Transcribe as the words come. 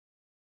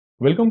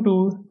Welcome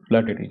to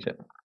Flutter Teacher.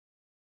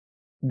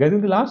 Guys,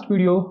 in the last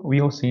video, we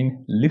have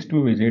seen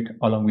ListView widget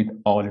along with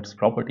all its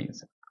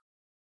properties.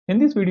 In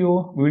this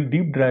video, we will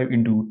deep dive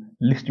into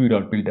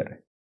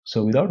ListView.builder.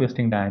 So without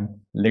wasting time,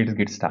 let's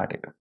get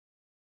started.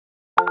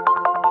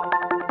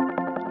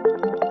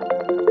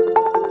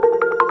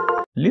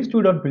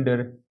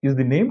 ListView.builder is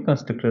the name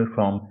constructor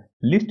from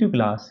ListView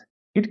class.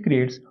 It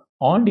creates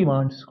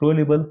on-demand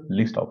scrollable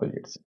list of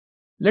widgets.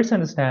 Let's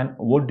understand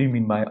what do you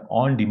mean by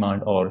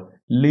on-demand or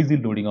lazy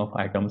loading of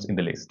items in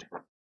the list.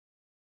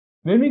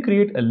 When we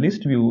create a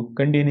list view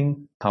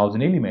containing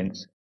 1000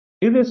 elements,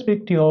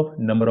 irrespective of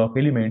number of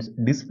elements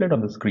displayed on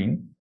the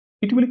screen,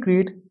 it will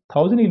create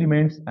 1000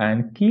 elements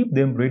and keep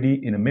them ready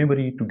in a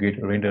memory to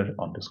get rendered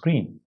on the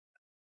screen.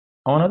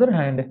 On the other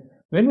hand,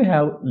 when we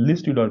have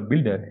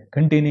ListView.builder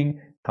containing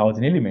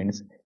 1000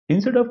 elements,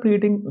 instead of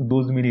creating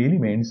those many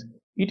elements,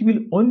 it will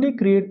only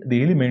create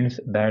the elements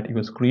that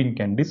your screen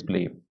can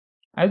display.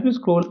 As we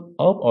scroll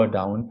up or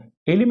down,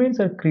 elements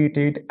are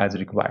created as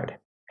required.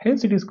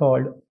 Hence it is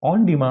called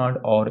on-demand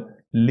or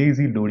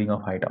lazy loading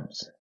of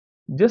items.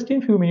 Just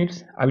in few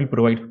minutes, I will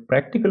provide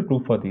practical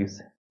proof for this.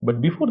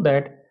 But before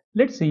that,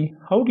 let's see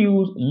how to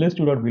use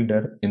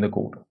ListView.builder in the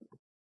code.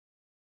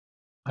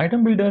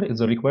 Item builder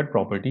is a required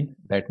property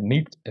that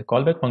needs a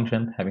callback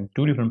function having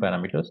two different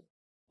parameters.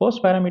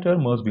 First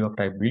parameter must be of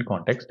type build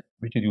context,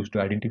 which is used to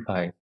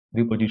identify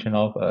the position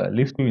of a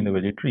list view in the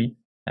widget tree,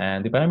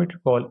 and the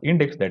parameter called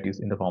index, that is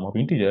in the form of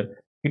integer.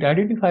 It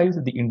identifies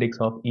the index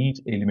of each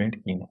element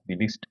in the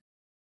list.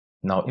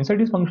 Now inside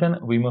this function,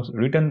 we must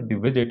return the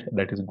widget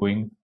that is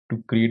going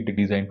to create the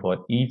design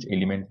for each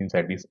element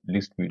inside this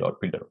list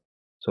view.builder.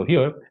 So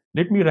here,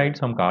 let me write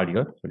some card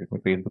here. So let me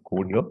paste the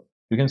code here.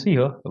 You can see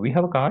here we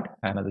have a card,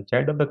 and as a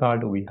child of the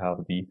card we have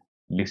the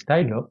list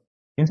style here.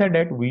 Inside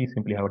that we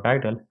simply have a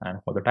title, and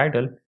for the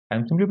title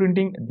I'm simply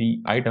printing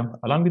the item.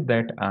 Along with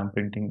that I'm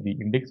printing the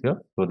index here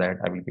so that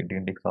I will get the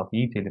index of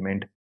each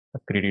element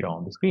created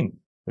on the screen.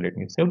 So let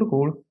me save the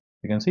code.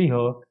 You can see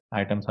here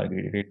items are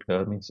created,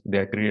 means they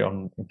are created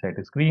on inside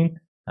the screen,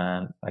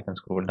 and I can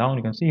scroll down.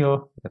 You can see here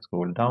I can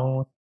scroll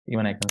down,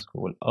 even I can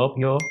scroll up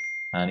here,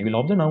 and you will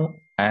observe now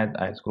as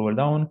I scroll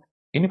down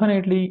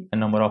infinitely a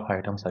number of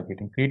items are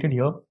getting created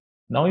here.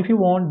 Now if you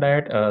want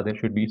that there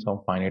should be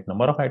some finite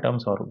number of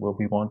items, or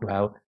we want to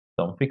have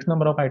some fixed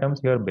number of items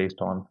here based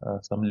on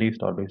some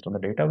list or based on the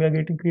data we are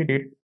getting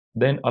created,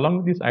 then along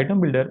with this item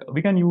builder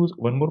we can use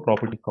one more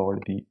property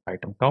called the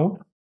item count.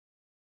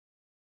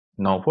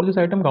 Now for this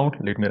item count,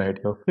 let me write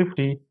here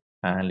 50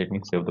 and let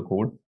me save the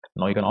code.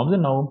 Now you can observe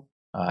now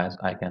as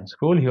I can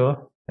scroll here,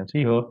 you can see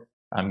here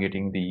I'm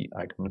getting the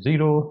item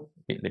 0.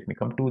 Okay, let me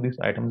come to this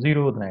item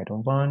 0, then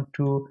item 1,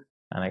 2,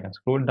 and I can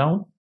scroll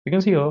down. You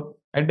can see here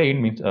at the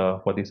end means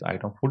for this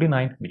item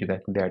 49, which is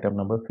actually the item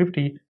number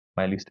 50,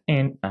 my list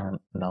end, and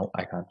now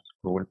I can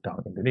scroll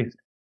down in the list.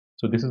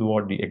 So this is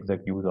what the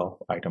exact use of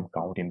item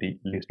count in the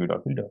list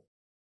builder.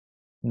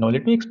 Now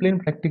let me explain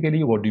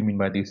practically what do you mean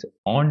by this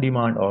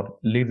on-demand or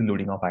lazy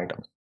loading of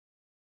items.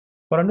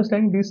 For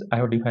understanding this, I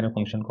have defined a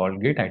function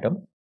called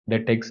getItem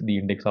that takes the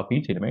index of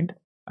each element,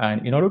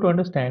 and in order to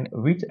understand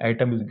which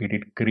item is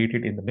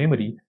created in the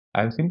memory,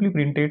 I have simply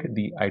printed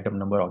the item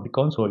number of the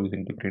console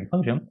using the print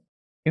function.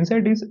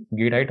 Inside this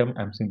getItem,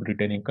 I am simply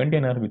returning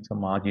container with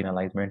some margin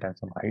alignment and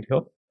some height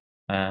here.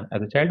 And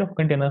as a child of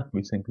container,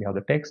 we simply have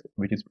the text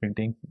which is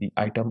printing the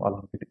item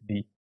along with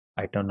the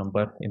item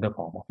number in the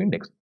form of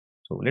index.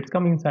 So let's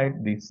come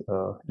inside this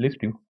list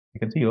view. You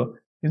can see here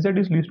inside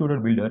this list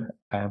builder,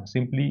 I am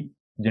simply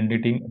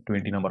generating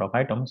 20 number of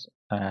items,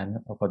 and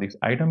for this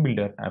item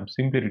builder I'm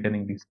simply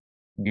returning this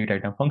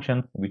getItem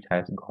function which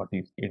has got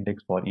this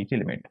index for each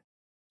element.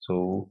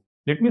 So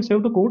let me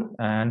save the code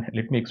and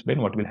let me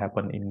explain what will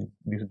happen in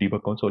this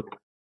debug console.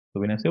 So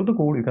when I save the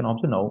code, you can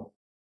observe now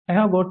I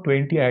have got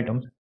 20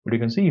 items, but you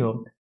can see here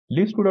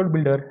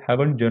list.builder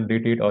haven't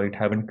generated or it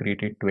haven't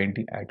created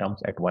 20 items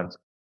at once.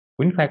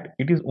 In fact,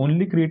 it is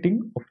only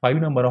creating a 5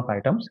 number of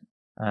items,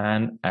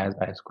 and as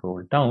I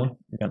scroll down,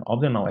 you can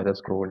observe now as I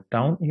scroll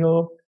down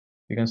here,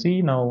 you can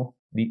see now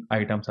the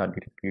items are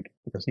getting created.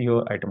 You can see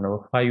here item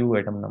number 5,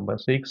 item number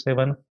 6,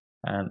 7,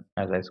 and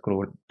as I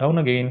scroll down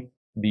again,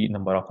 the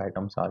number of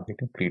items are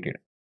getting created.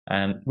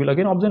 And we'll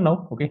again observe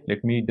now, okay,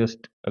 let me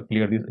just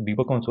clear this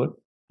debug console,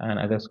 and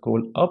as I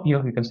scroll up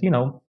here, you can see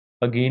now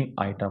again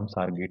items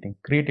are getting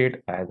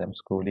created as I'm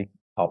scrolling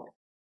up.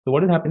 So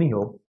what is happening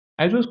here?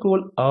 As we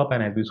scroll up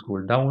and as we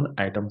scroll down,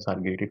 items are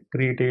getting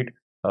created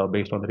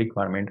based on the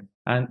requirement.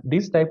 And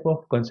this type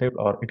of concept,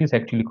 or it is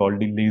actually called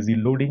the lazy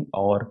loading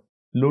or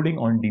loading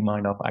on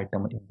demand of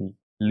item in the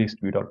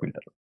list view.builder.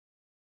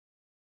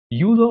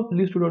 Use of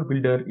list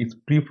view.builder is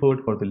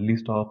preferred for the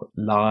list of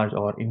large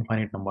or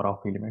infinite number of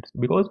elements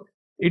because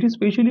it is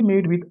specially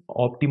made with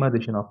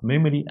optimization of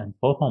memory and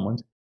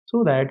performance,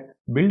 so that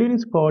builder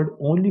is called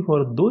only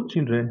for those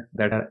children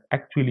that are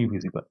actually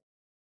visible.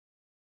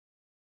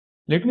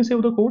 Let me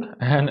save the code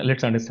and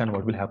let's understand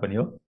what will happen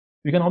here.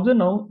 You can observe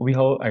now we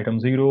have item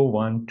 0,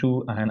 1,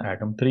 2 and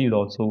item 3 is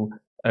also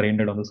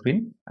rendered on the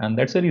screen, and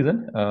that's the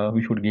reason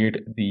we should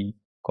get the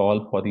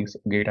call for this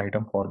get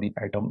item for the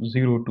item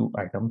 0 to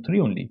item 3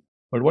 only.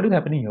 But what is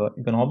happening here?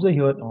 You can observe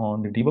here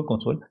on the debug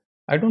console,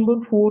 item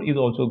number 4 is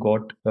also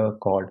got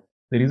called.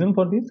 The reason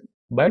for this,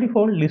 by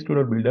default,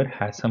 ListView.builder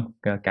has some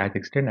cache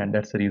extent, and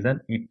that's the reason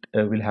it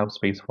will have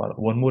space for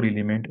one more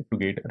element to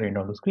get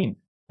rendered on the screen.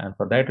 And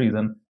for that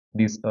reason,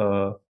 this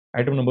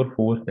item number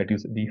 4, that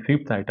is the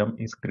fifth item,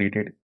 is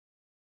created.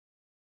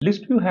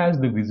 List view has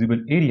the visible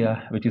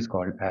area which is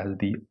called as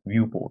the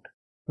viewport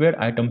where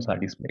items are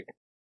displayed.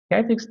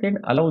 cacheExtent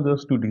allows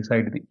us to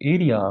decide the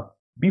area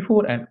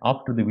before and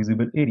after the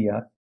visible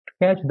area to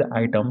catch the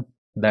item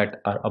that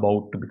are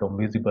about to become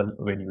visible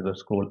when users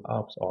scroll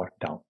up or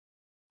down.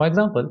 For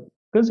example,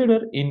 consider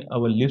in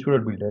our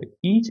ListView.builder,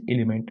 each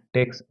element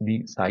takes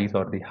the size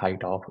or the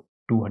height of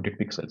 200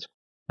 pixels,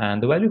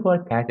 and the value for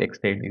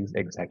cacheExtent is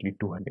exactly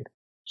 200.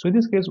 So in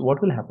this case,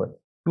 what will happen?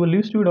 Your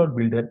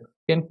ListView.builder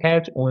can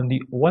catch only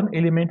one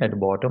element at the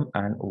bottom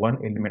and one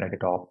element at the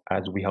top,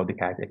 as we have the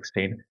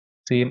cacheExtent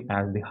same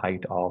as the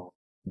height of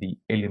the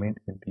element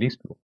in the list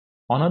view.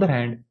 On the other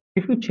hand,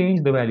 if you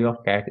change the value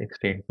of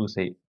cacheExtent to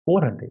say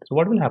 400, so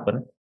what will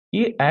happen?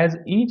 As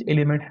each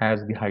element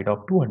has the height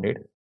of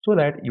 200, so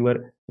that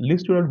your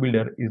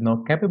ListView.builder is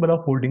now capable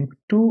of holding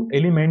two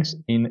elements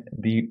in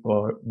the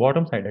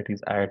bottom side, that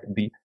is at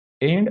the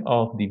end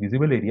of the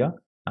visible area,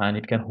 and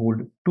it can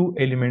hold two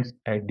elements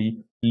at the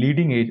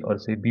leading edge or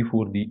say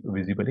before the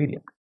visible area.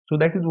 So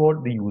that is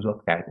what the use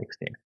of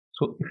cacheExtent.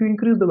 So if you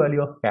increase the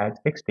value of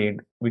cacheExtent,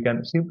 we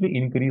can simply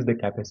increase the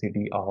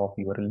capacity of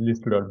your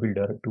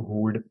ListView.builder to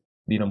hold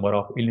the number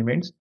of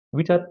elements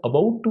which are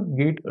about to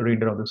get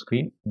rendered on the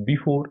screen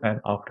before and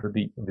after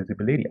the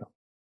visible area.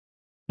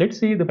 Let's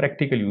see the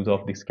practical use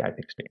of this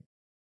cacheExtent.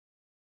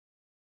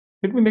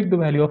 Let me make the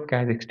value of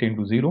cacheExtent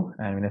to 0,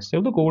 and when I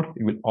save the code,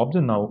 you will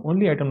observe now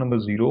only item number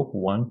 0,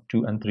 1,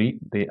 2 and 3,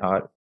 they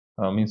are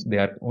means they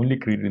are only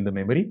created in the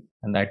memory,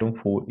 and item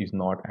 4 is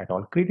not at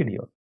all created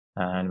here.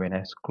 And when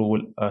I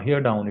scroll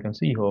here down, you can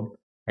see here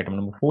item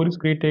number 4 is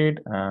created,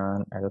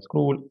 and as I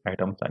scroll,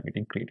 items are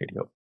getting created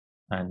here.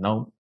 And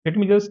now let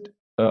me just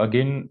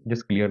again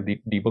just clear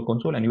the debug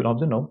console, and you will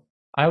observe now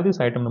I have this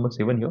item number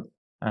 7 here,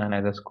 and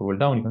as I scroll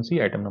down, you can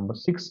see item number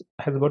 6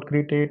 has got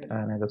created,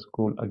 and as I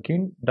scroll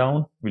again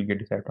down, we'll get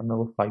this item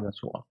number 5 and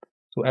so on.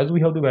 So as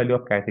we have the value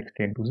of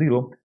cacheExtent to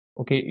 0,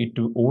 okay, it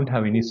won't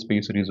have any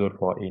space reserved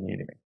for any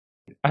element.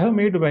 I have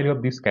made the value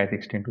of this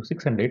cacheExtent to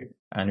 600,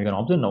 and you can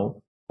observe now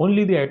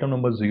only the item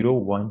number 0,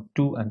 1,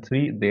 2 and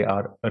 3, they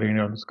are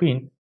rendered on the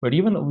screen, but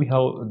even we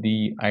have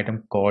the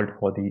item called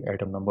for the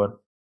item number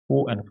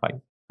 4 and 5.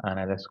 And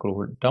as I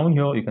scroll down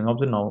here, you can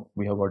observe now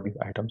we have got this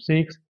item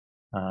 6,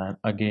 and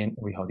again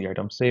we have the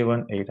item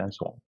 7, 8 and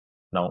so on.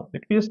 Now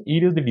let me just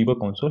erase the debug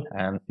console,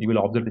 and you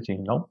will observe the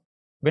change now.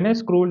 When I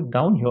scroll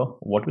down here,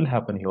 what will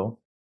happen here?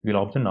 You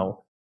will observe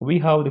now we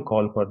have the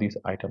call for this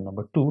item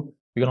number 2.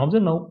 You can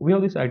observe now we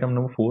have this item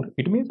number 4.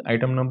 It means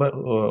item number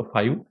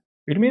 5.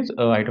 It means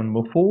item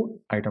number 4,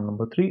 item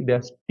number 3, they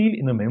are still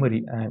in the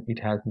memory, and it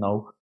has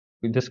now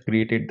just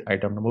created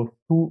item number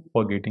 2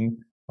 for getting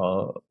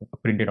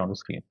printed on the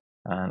screen.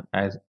 And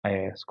as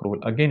I scroll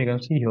again, you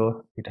can see here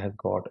it has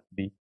got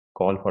the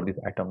call for this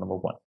item number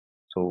 1.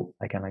 So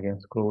I can again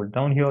scroll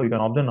down here. You can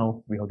observe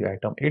now we have the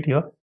item 8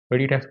 here,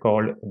 but it has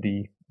called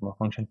the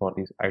function for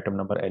this item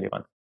number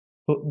 11.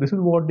 So this is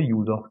what the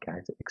use of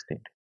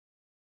cacheExtent.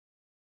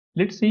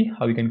 Let's see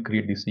how we can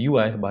create this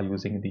UI by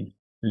using the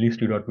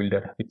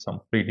ListView.builder with some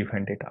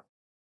predefined data.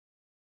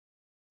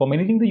 For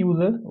managing the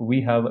user,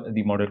 we have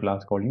the model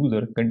class called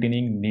user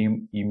containing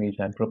name, image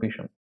and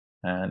profession,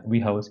 and we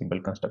have a simple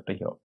constructor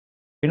here.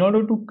 In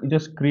order to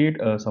just create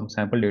some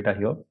sample data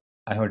here,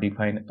 I have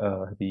defined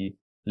the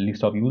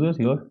list of users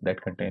here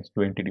that contains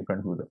 20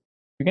 different users.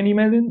 You can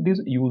imagine this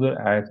user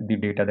as the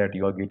data that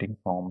you are getting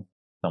from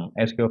some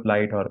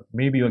SQLite, or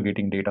maybe you are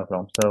getting data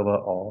from server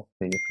or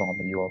say from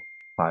your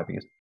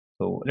Firebase.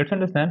 So let's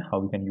understand how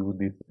we can use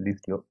this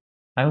list here.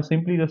 I have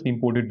simply just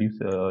imported this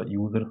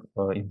user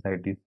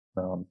inside this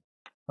file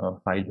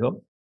here.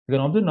 You can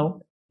observe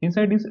now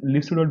inside this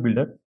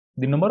list.builder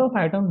the number of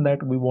items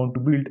that we want to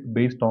build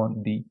based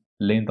on the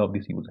length of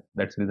this user.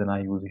 That's the reason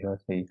I use here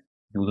say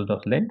users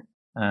of length,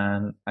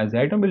 and as the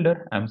item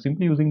builder I'm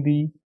simply using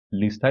the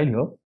list style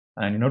here.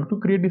 And in order to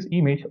create this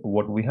image,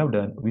 what we have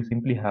done, we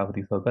simply have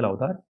the circle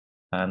avatar,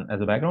 and as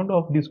a background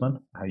of this one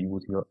I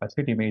use here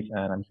asset image,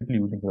 and I'm simply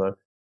using here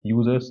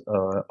users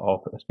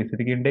of a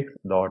specific index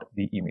dot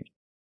the image.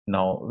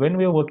 Now when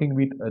we are working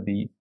with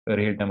the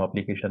real-time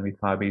application with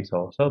Firebase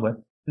or server,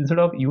 instead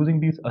of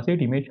using this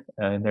asset image,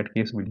 in that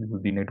case we'll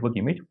use the network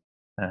image,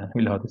 and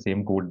we'll have the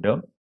same code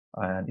there.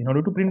 And in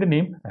order to print the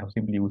name, I have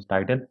simply used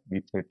title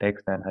with say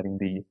text and having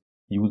the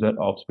user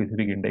of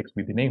specific index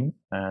with the name,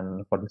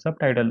 and for the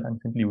subtitle I'm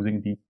simply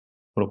using the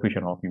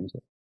profession of user.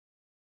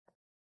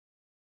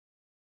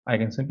 I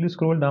can simply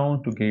scroll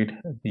down to get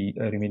the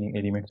remaining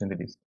elements in the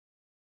list.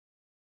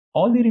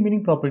 All the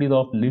remaining properties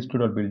of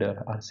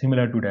list.builder are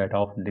similar to that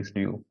of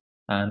ListView,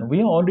 and we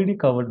have already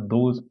covered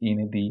those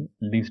in the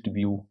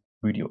ListView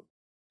video.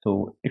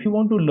 So if you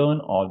want to learn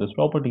all those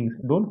properties,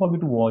 don't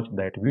forget to watch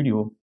that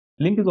video.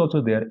 Link is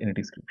also there in the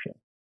description.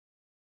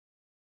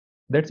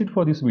 That's it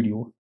for this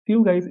video. See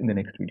you guys in the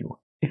next video.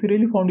 If you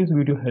really found this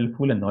video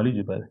helpful and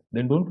knowledgeable,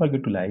 then don't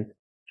forget to like,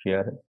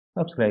 share,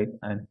 subscribe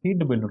and hit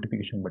the bell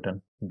notification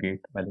button to get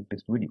my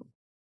latest video.